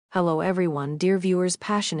Hello everyone, dear viewers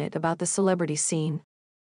passionate about the celebrity scene.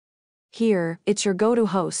 Here, it's your go-to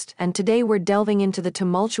host, and today we're delving into the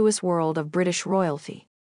tumultuous world of British royalty.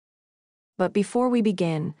 But before we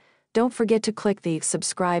begin, don't forget to click the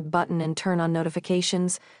subscribe button and turn on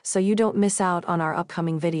notifications so you don't miss out on our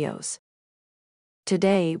upcoming videos.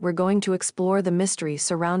 Today, we're going to explore the mystery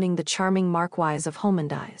surrounding the charming Marquise of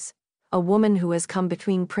Homondise, a woman who has come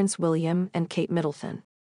between Prince William and Kate Middleton.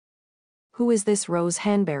 Who is this Rose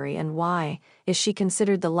Hanbury and why is she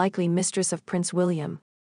considered the likely mistress of Prince William?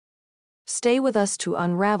 Stay with us to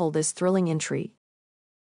unravel this thrilling intrigue.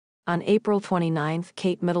 On April 29th,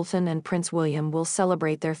 Kate Middleton and Prince William will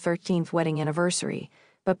celebrate their 13th wedding anniversary,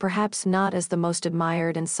 but perhaps not as the most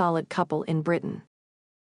admired and solid couple in Britain.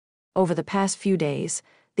 Over the past few days,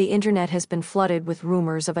 the internet has been flooded with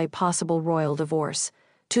rumors of a possible royal divorce,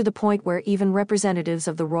 to the point where even representatives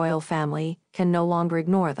of the royal family can no longer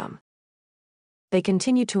ignore them. They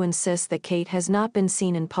continue to insist that Kate has not been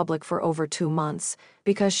seen in public for over 2 months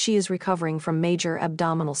because she is recovering from major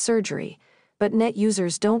abdominal surgery, but net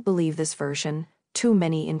users don't believe this version, too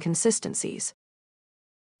many inconsistencies.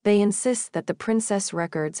 They insist that the princess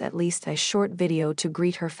records at least a short video to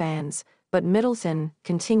greet her fans, but Middleton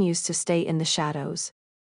continues to stay in the shadows.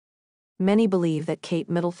 Many believe that Kate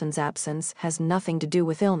Middleton's absence has nothing to do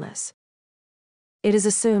with illness. It is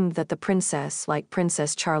assumed that the princess, like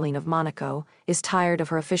Princess Charlene of Monaco, is tired of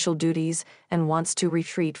her official duties and wants to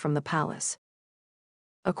retreat from the palace.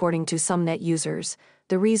 According to some net users,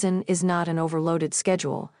 the reason is not an overloaded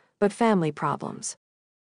schedule, but family problems.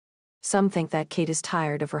 Some think that Kate is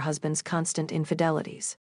tired of her husband's constant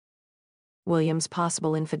infidelities. William's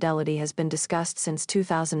possible infidelity has been discussed since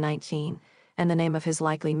 2019, and the name of his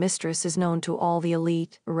likely mistress is known to all the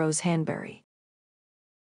elite, Rose Hanbury.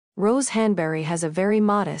 Rose Hanbury has a very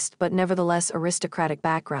modest but nevertheless aristocratic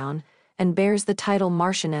background and bears the title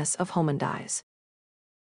Marchioness of Homondise.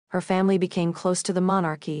 Her family became close to the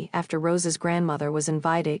monarchy after Rose's grandmother was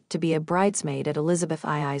invited to be a bridesmaid at Elizabeth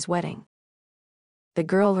II's wedding. The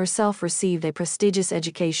girl herself received a prestigious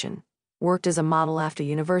education, worked as a model after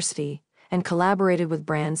university, and collaborated with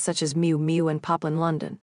brands such as Miu Miu and Pop in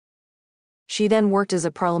London. She then worked as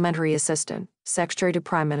a parliamentary assistant, secretary to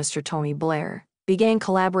Prime Minister Tony Blair, began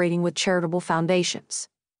collaborating with charitable foundations,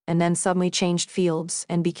 and then suddenly changed fields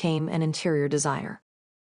and became an interior designer.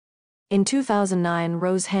 In 2009,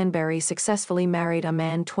 Rose Hanbury successfully married a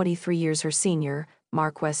man 23 years her senior,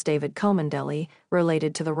 Marquess David Cholmondeley,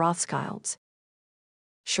 related to the Rothschilds.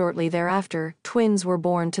 Shortly thereafter, twins were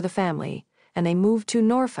born to the family, and they moved to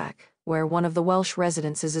Norfolk, where one of the Welsh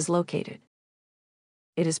residences is located.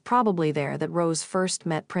 It is probably there that Rose first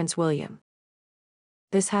met Prince William.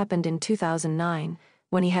 This happened in 2009,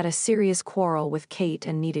 when he had a serious quarrel with Kate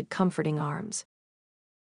and needed comforting arms.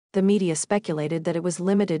 The media speculated that it was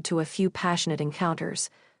limited to a few passionate encounters,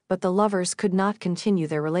 but the lovers could not continue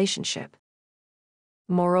their relationship.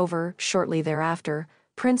 Moreover, shortly thereafter,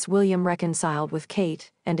 Prince William reconciled with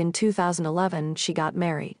Kate, and in 2011 she got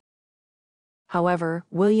married. However,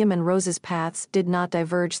 William and Rose's paths did not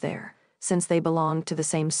diverge there. Since they belonged to the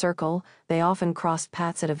same circle, they often crossed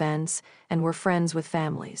paths at events and were friends with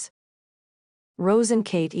families. Rose and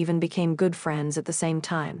Kate even became good friends at the same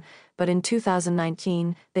time, but in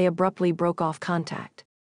 2019, they abruptly broke off contact.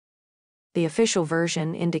 The official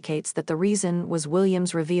version indicates that the reason was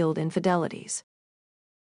William's revealed infidelities.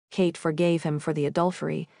 Kate forgave him for the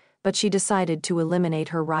adultery, but she decided to eliminate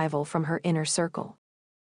her rival from her inner circle.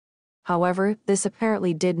 However, this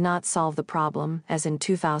apparently did not solve the problem, as in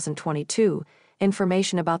 2022,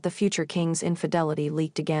 information about the future king's infidelity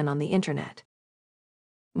leaked again on the internet.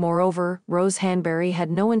 Moreover, Rose Hanbury had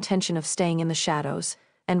no intention of staying in the shadows,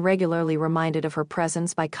 and regularly reminded of her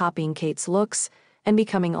presence by copying Kate's looks and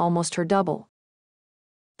becoming almost her double.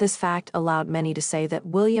 This fact allowed many to say that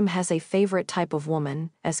William has a favorite type of woman,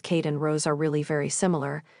 as Kate and Rose are really very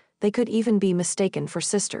similar. They could even be mistaken for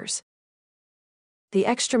sisters. The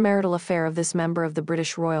extramarital affair of this member of the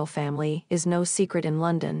British royal family is no secret in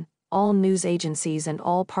London. All news agencies and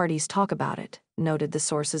all parties talk about it, noted the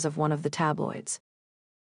sources of one of the tabloids.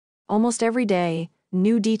 Almost every day,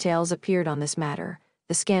 new details appeared on this matter.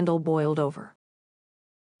 The scandal boiled over.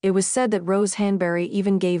 It was said that Rose Hanbury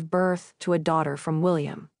even gave birth to a daughter from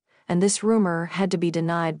William, and this rumor had to be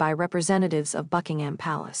denied by representatives of Buckingham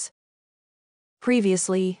Palace.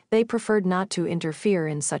 Previously, they preferred not to interfere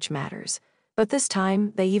in such matters, but this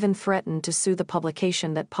time they even threatened to sue the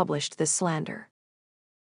publication that published this slander.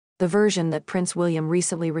 The version that Prince William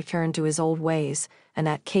recently returned to his old ways and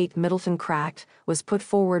that Kate Middleton cracked was put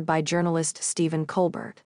forward by journalist Stephen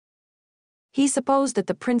Colbert. He supposed that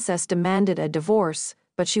the princess demanded a divorce,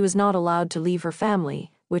 but she was not allowed to leave her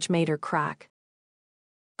family, which made her crack.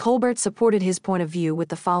 Colbert supported his point of view with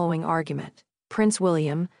the following argument. Prince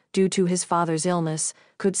William, due to his father's illness,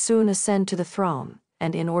 could soon ascend to the throne,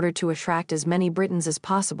 and in order to attract as many Britons as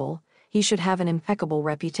possible, he should have an impeccable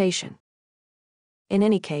reputation. In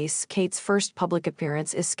any case, Kate's first public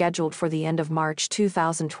appearance is scheduled for the end of March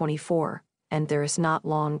 2024, and there is not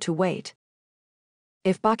long to wait.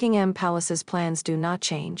 If Buckingham Palace's plans do not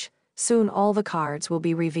change, soon all the cards will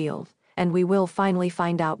be revealed, and we will finally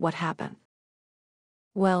find out what happened.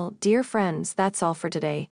 Well, dear friends, that's all for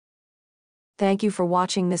today. Thank you for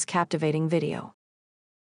watching this captivating video.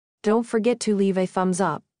 Don't forget to leave a thumbs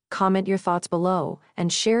up, comment your thoughts below,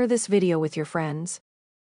 and share this video with your friends.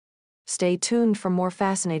 Stay tuned for more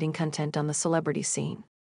fascinating content on the celebrity scene.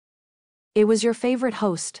 It was your favorite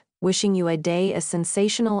host, wishing you a day as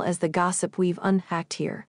sensational as the gossip we've unpacked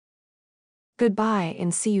here. Goodbye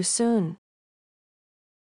and see you soon.